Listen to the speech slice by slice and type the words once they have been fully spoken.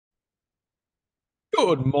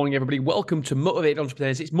Good morning, everybody. Welcome to Motivated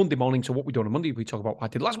Entrepreneurs. It's Monday morning, so what we do on a Monday, we talk about what I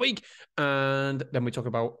did last week, and then we talk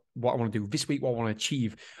about what I want to do this week, what I want to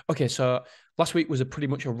achieve. Okay, so last week was pretty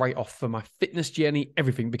much a write-off for my fitness journey,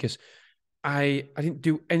 everything, because I didn't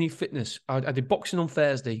do any fitness. I did boxing on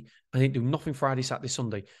Thursday. I didn't do nothing Friday, Saturday,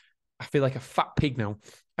 Sunday. I feel like a fat pig now,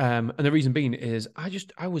 and the reason being is I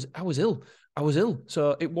was ill. I was ill,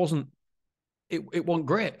 so it wasn't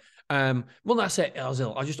great. Well, that's it. I was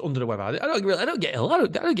ill. I was just under the weather. I don't get ill. I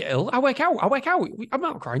don't get ill. I work out. I'm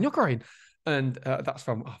not crying. You're crying. And that's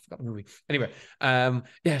from, I forgot the movie. Anyway,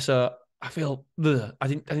 yeah, so I feel, bleh. I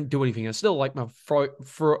didn't do anything. I still like my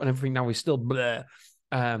throat and everything now is still bleh.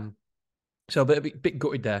 So a bit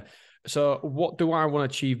gutted there. So what do I want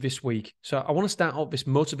to achieve this week? So I want to start up this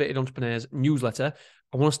Motivated Entrepreneurs newsletter.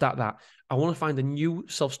 I want to start that. I want to find a new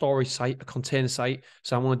self-storage site, a container site.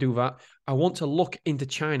 So I want to do that. I want to look into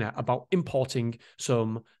China about importing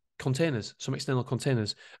some containers, some external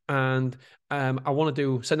containers. And I want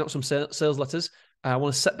to send out some sales letters. I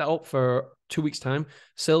want to set that up for 2 weeks' time.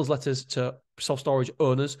 Sales letters to self-storage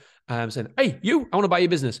owners saying, hey, I want to buy your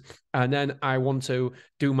business. And then I want to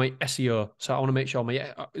do my SEO. So I want to make sure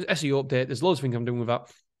my SEO update, there's loads of things I'm doing with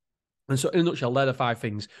that. And so in a nutshell, they're the 5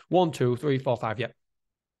 things. 1, 2, 3, 4, 5, yeah.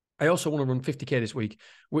 I also want to run 50K this week,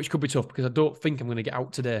 which could be tough because I don't think I'm going to get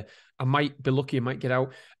out today. I might be lucky, I might get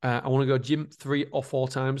out. I want to go gym 3 or 4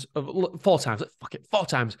 times. 4 times, fuck it, 4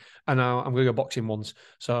 times. And now I'm going to go boxing once.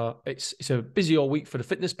 So it's a busy all week for the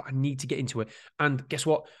fitness, but I need to get into it. And guess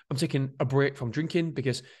what? I'm taking a break from drinking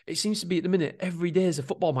because it seems to be at the minute, every day is a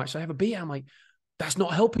football match. So I have a beer. I'm like, that's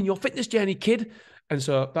not helping your fitness journey, kid. And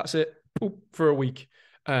so that's it for a week.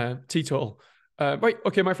 Teetotal. Right,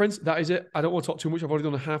 okay, my friends, that is it. I don't want to talk too much. I've already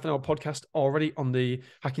done a half-an-hour podcast already on the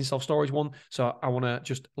hacking self-storage one, so I want to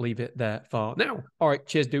just leave it there for now. All right,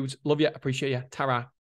 cheers, dudes. Love you. Appreciate you. Ta-ra.